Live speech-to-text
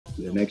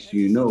The next thing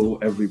you know,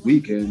 every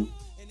weekend,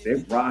 they're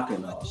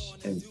rocking us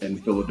in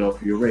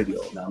Philadelphia radio.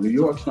 Now, New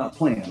York's not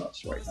playing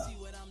us right now.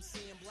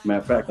 Matter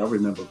of fact, I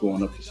remember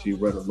going up to see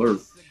Red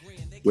Alert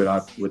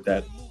with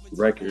that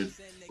record,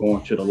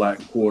 going to the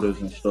Latin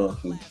quarters and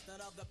stuff. And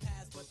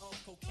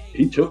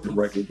he took the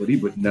record, but he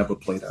would never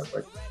play that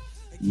record.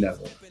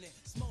 Never.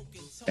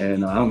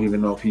 And I don't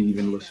even know if he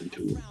even listened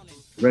to it.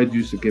 Red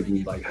used to give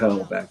me like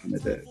hell back in the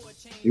day.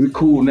 He was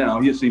cool now.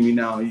 He'll see me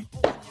now.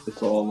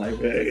 It's all like,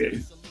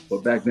 hey.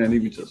 But back then, he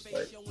was just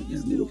like,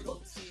 man, who the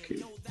fuck is this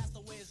kid?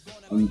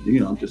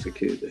 I'm just a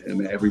kid to him,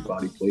 and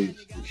everybody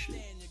plays this shit.